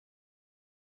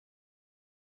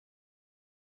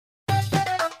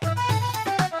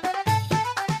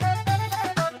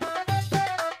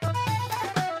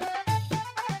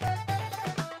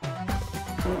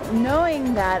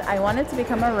knowing that I wanted to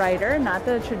become a writer, not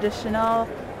the traditional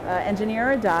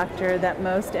engineer or doctor that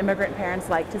most immigrant parents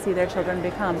like to see their children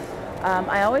become.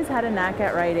 I always had a knack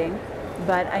at writing,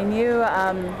 but I knew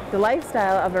the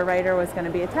lifestyle of a writer was going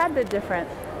to be a tad bit different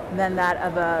than that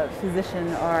of a physician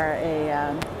or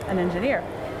an engineer.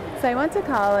 So I went to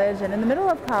college, and in the middle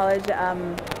of college,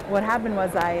 what happened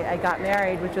was I got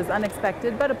married, which was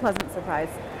unexpected but a pleasant surprise.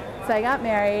 So I got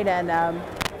married and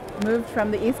moved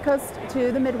from the East Coast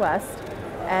to the Midwest.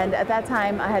 And at that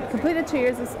time, I had completed 2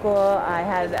 years of school. I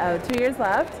had 2 years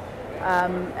left,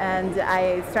 and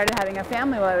I started having a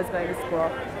family while I was going to school.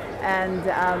 And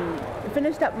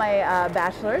finished up my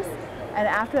bachelor's. And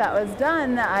after that was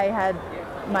done, I had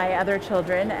my other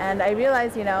children, and I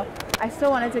realized, I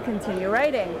still wanted to continue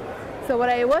writing. So what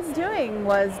I was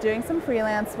doing some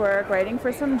freelance work, writing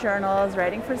for some journals,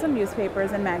 writing for some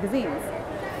newspapers and magazines.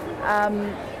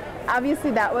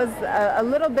 Obviously that was a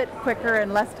little bit quicker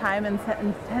and less time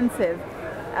intensive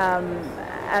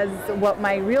as what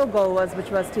my real goal was, which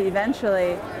was to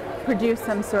eventually produce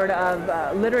some sort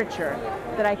of literature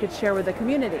that I could share with the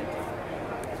community.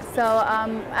 So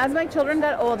as my children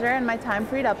got older and my time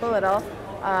freed up a little,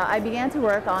 I began to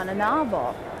work on a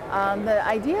novel. The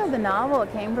idea of the novel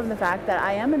came from the fact that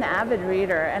I am an avid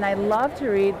reader and I love to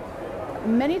read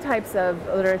many types of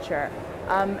literature,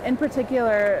 in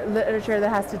particular literature that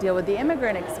has to deal with the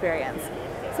immigrant experience.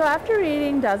 So after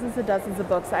reading dozens of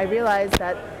books, I realized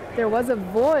that there was a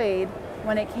void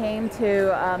when it came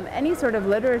to any sort of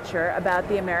literature about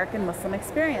the American Muslim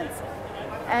experience.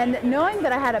 And knowing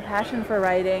that I had a passion for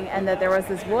writing and that there was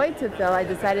this void to fill, I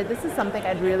decided this is something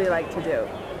I'd really like to do.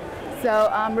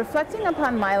 So reflecting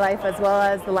upon my life as well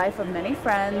as the life of many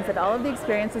friends and all of the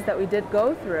experiences that we did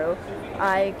go through,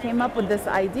 I came up with this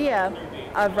idea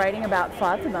of writing about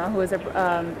Fatima, who is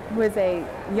a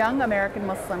young American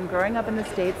Muslim growing up in the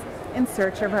States in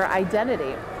search of her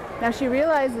identity. Now she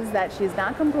realizes that she's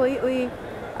not completely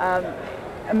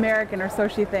American, or so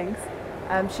she thinks.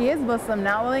 She is Muslim,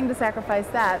 not willing to sacrifice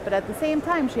that, but at the same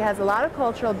time she has a lot of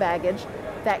cultural baggage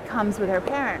that comes with her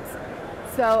parents.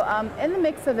 So in the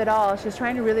mix of it all, she's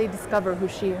trying to really discover who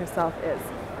she herself is.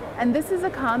 And this is a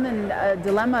common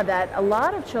dilemma that a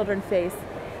lot of children face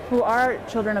who are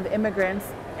children of immigrants,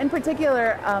 in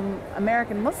particular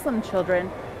American Muslim children,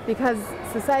 because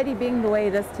society being the way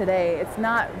it is today, it's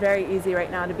not very easy right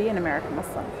now to be an American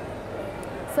Muslim.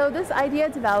 So this idea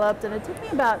developed, and it took me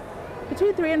about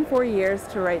between 3 and 4 years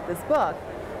to write this book.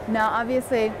 Now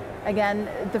obviously, again,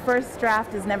 the first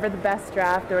draft is never the best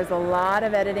draft. There was a lot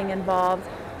of editing involved.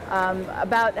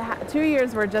 About 2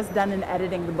 years were just done in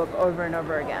editing the book over and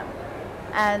over again.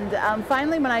 And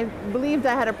finally, when I believed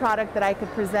I had a product that I could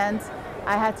present,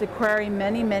 I had to query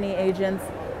many agents.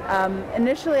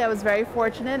 Initially, I was very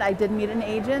fortunate. I did meet an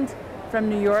agent from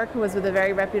New York who was with a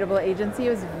very reputable agency.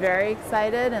 I was very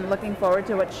excited and looking forward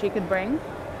to what she could bring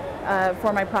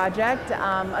for my project.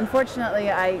 Unfortunately,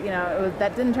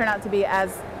 that didn't turn out to be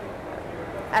as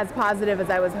positive as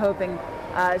I was hoping.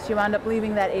 She wound up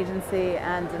leaving that agency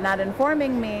and not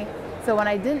informing me. So when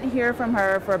I didn't hear from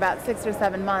her for about 6 or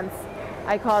 7 months,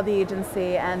 I called the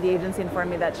agency, and the agency informed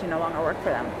me that she no longer worked for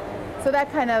them. So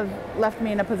that kind of left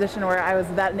me in a position where I was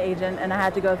without an agent, and I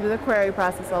had to go through the query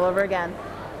process all over again.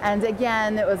 And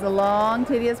again, it was a long,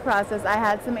 tedious process. I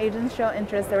had some agents show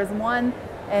interest. There was one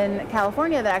in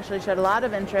California that actually showed a lot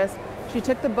of interest. She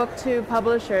took the book to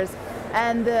publishers,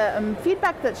 and the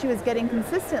feedback that she was getting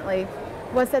consistently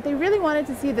was that they really wanted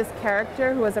to see this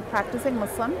character who was a practicing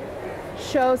Muslim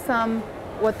show some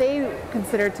what they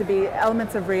considered to be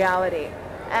elements of reality.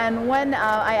 And when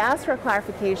I asked for a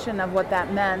clarification of what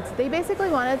that meant, they basically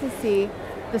wanted to see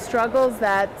the struggles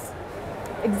that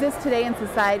exist today in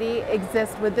society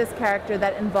exist with this character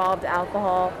that involved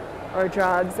alcohol or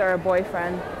drugs or a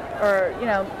boyfriend, or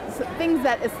things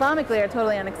that Islamically are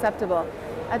totally unacceptable.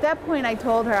 At that point I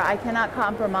told her I cannot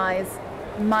compromise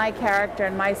my character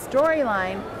and my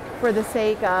storyline for the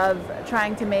sake of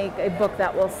trying to make a book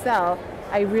that will sell.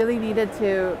 I really needed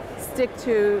to stick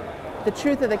to the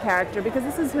truth of the character, because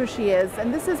this is who she is,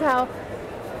 and this is how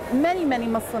many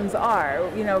Muslims are,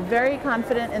 very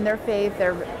confident in their faith.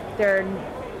 They're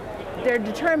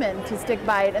determined to stick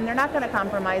by it, and they're not going to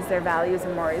compromise their values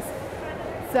and mores.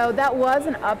 So that was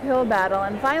an uphill battle,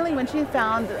 and finally when she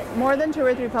found more than 2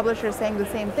 or 3 publishers saying the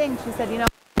same thing, she said,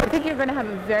 I think you're going to have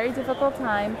a very difficult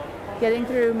time getting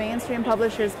through mainstream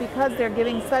publishers because they're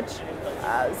giving such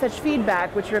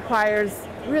feedback, which requires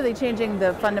really changing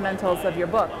the fundamentals of your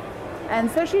book. And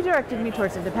so she directed me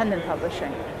towards independent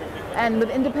publishing. And with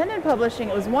independent publishing,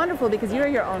 it was wonderful because you're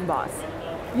your own boss.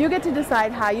 You get to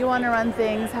decide how you want to run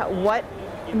things, what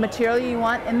material you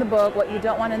want in the book, what you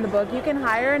don't want in the book. You can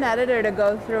hire an editor to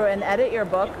go through and edit your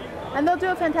book, and they'll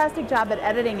do a fantastic job at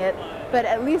editing it, but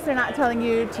at least they're not telling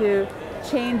you to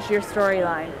change your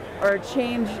storyline or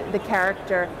change the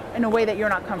character in a way that you're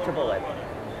not comfortable with.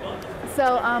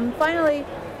 So finally,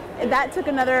 that took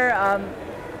another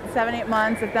 7-8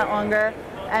 months, if not longer,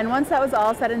 and once that was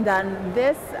all said and done,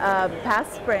 this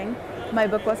past spring, my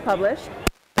book was published.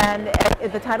 And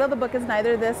the title of the book is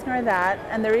Neither This Nor That,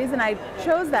 and the reason I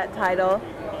chose that title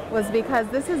was because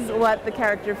this is what the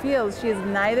character feels. She is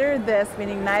neither this,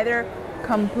 meaning neither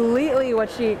completely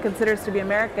what she considers to be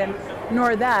American,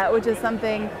 nor that, which is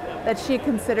something that she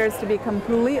considers to be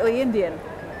completely Indian,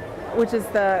 which is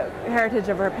the heritage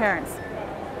of her parents.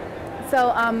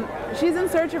 So she's in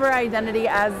search of her identity,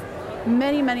 as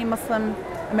many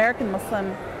American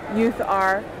Muslim youth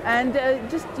are, and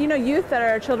just, youth that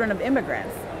are children of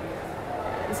immigrants.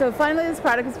 So finally this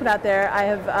product is put out there. I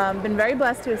have been very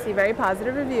blessed to receive very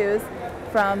positive reviews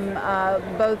from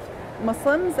both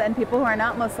Muslims and people who are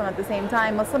not Muslim at the same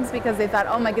time. Muslims because they thought,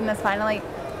 oh my goodness, finally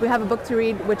we have a book to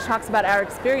read which talks about our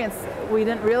experience. We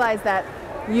didn't realize that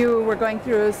you were going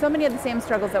through so many of the same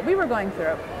struggles that we were going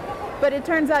through. But it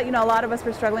turns out, a lot of us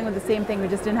were struggling with the same thing. We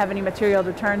just didn't have any material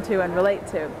to turn to and relate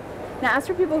to. Now, as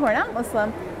for people who are not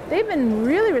Muslim, they've been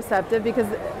really receptive because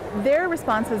their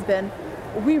response has been,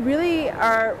 we really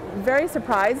are very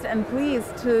surprised and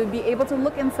pleased to be able to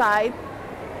look inside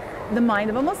the mind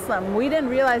of a Muslim. We didn't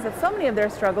realize that so many of their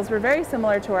struggles were very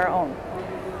similar to our own.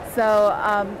 So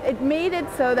it made it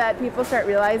so that people start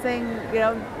realizing,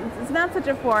 it's not such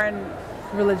a foreign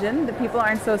religion. The people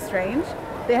aren't so strange.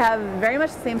 They have very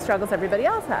much the same struggles everybody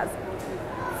else has.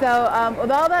 So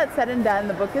with all that said and done,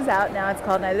 the book is out now. It's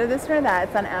called Neither This Nor That.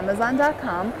 It's on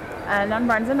Amazon.com and on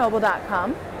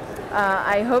BarnesandNoble.com.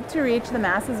 I hope to reach the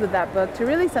masses with that book, to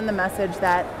really send the message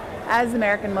that as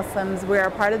American Muslims, we are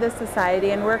a part of this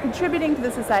society and we're contributing to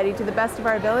the society to the best of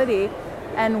our ability,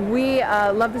 and we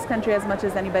love this country as much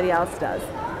as anybody else does.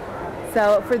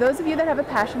 So for those of you that have a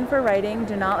passion for writing,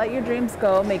 do not let your dreams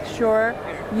go. Make sure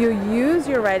you use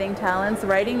your writing talents.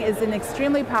 Writing is an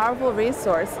extremely powerful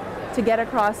resource to get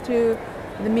across to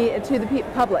the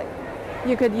public.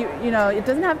 You could, it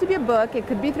doesn't have to be a book. It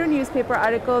could be through newspaper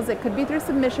articles. It could be through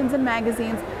submissions in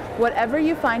magazines. Whatever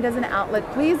you find as an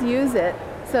outlet, please use it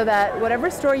so that whatever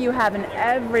story you have, and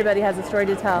everybody has a story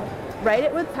to tell, write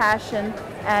it with passion,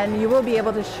 and you will be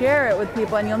able to share it with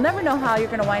people, and you'll never know how you're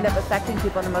going to wind up affecting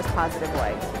people in the most positive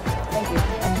way. Thank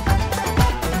you.